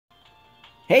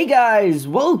Hey guys,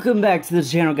 welcome back to the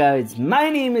channel guys. My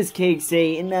name is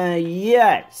Cakesay and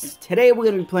yes, today we're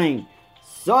going to be playing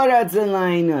Sword Art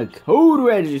Online Code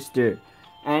Register.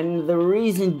 And the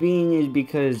reason being is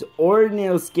because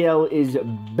Ordinal scale is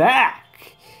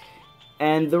back.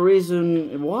 And the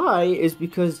reason why is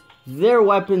because their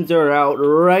weapons are out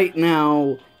right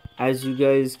now. As you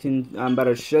guys can, I'm about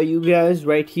to show you guys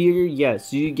right here.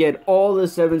 Yes, you get all the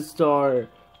 7-star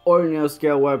Ordinal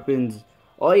scale weapons.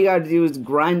 All you gotta do is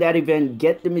grind that event,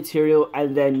 get the material,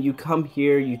 and then you come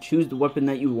here, you choose the weapon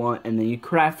that you want, and then you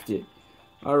craft it.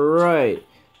 Alright,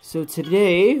 so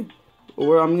today,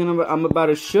 I'm about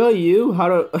to show you how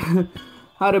to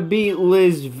how to beat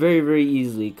Liz very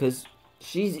easily, because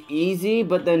she's easy,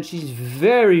 but then she's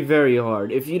very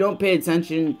hard. If you don't pay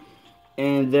attention,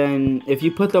 and then if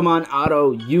you put them on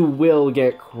auto, you will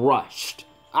get crushed.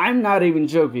 I'm not even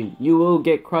joking. You will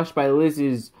get crushed by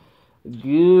Liz's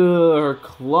her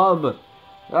club.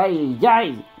 Ay,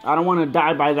 I don't want to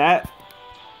die by that.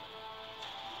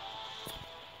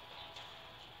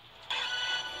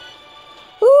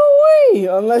 Ooh-wee!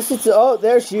 Unless it's... Oh,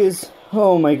 there she is.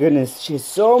 Oh my goodness. She has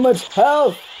so much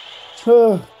health.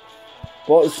 Well,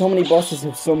 so many bosses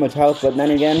have so much health, but then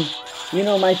again, you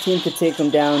know my team could take them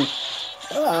down.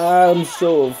 I'm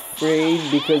so afraid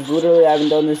because literally I haven't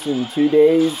done this in 2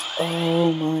 days.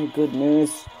 Oh my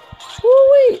goodness.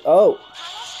 Woo-wee! Oh!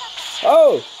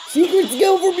 Secret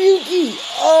skill from Yuki!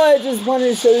 Oh, I just wanted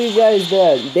to show you guys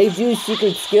that. They do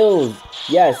secret skills.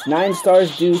 Yes, 9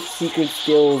 stars do secret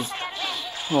skills.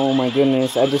 Oh my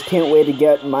goodness. I just can't wait to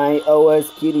get my OS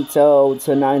Kirito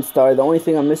to 9 star. The only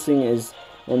thing I'm missing is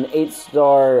an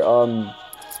 8-star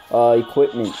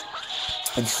equipment.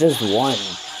 It's just one.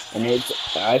 And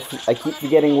I keep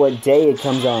forgetting what day it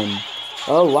comes on.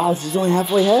 Oh wow, she's only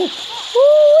halfway ahead.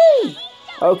 Woo-wee!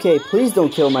 Okay, please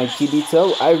don't kill my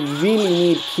Kirito. I really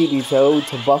need Kirito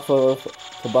to buff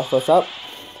us up.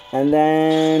 And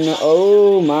then,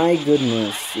 oh my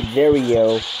goodness, there we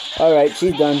go. Alright,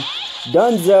 she's done.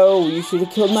 Dunzo, you should have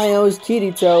killed my OS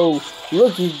Kirito.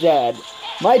 Look at that.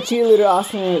 My cheerleader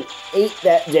Austin ate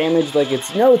that damage like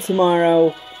it's no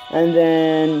tomorrow. And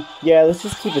then, yeah, let's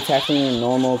just keep attacking it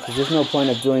normal, because there's no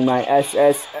point of doing my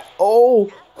SS.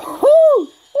 Oh!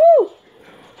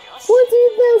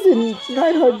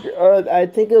 14,900, I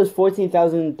think it was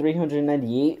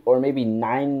 14,398, or maybe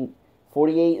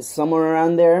 948, somewhere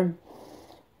around there.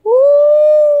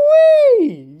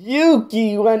 Woo-wee!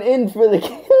 Yuki went in for the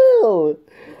kill!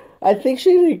 I think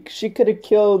she could have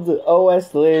killed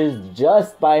OS Liz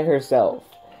just by herself.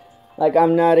 Like,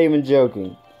 I'm not even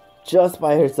joking. Just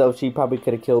by herself, she probably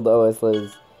could have killed OS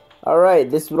Liz. Alright,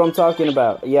 this is what I'm talking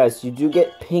about. Yes, you do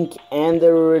get pink and the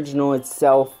original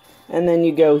itself. And then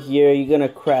you go here, you're gonna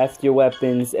craft your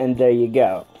weapons, and there you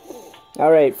go.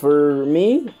 Alright, for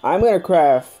me, I'm gonna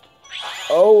craft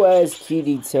OS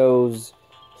Kirito's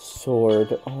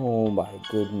sword. Oh my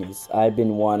goodness, I've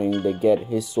been wanting to get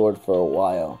his sword for a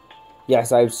while.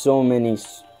 Yes, I have so many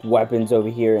weapons over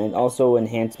here, and also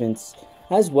enhancements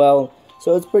as well.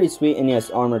 So it's pretty sweet, and yes,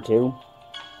 armor too.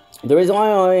 The reason why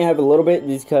I only have a little bit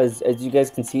is because, as you guys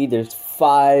can see, there's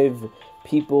 5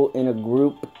 people in a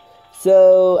group.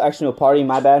 So, actually no, party,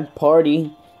 my bad.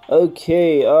 Party.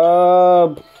 Okay,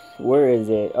 where is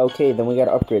it? Okay, then we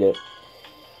gotta upgrade it.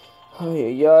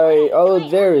 Oh,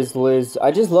 there is Liz.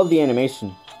 I just love the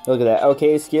animation. Look at that.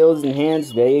 Okay, skills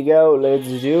enhanced. There you go. Let's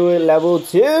do it. Level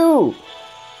 2.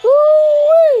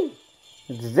 Woo-wee!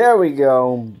 There we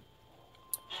go.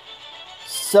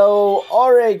 So,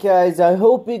 alright guys, I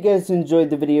hope you guys enjoyed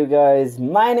the video, guys.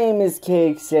 My name is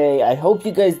Cakesay. I hope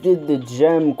you guys did the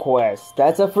gem quest.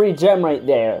 That's a free gem right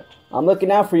there. I'm looking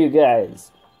out for you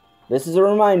guys. This is a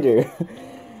reminder.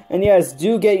 And yes,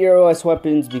 do get your OS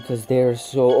weapons because they're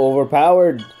so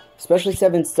overpowered. Especially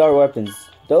 7-star weapons.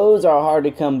 Those are hard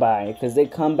to come by because they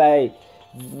come by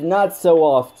not so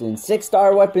often.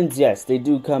 6-star weapons, yes, they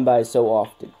do come by so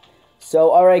often.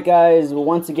 So, alright guys,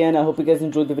 once again, I hope you guys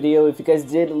enjoyed the video. If you guys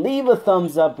did, leave a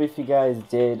thumbs up if you guys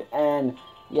did. And,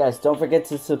 yes, don't forget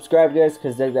to subscribe, guys,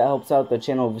 because that helps out the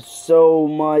channel so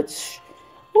much.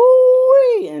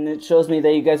 Woo-wee! And it shows me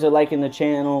that you guys are liking the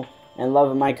channel and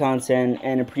loving my content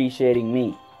and appreciating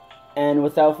me. And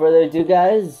without further ado,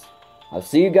 guys, I'll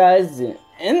see you guys in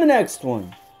the next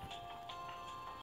one.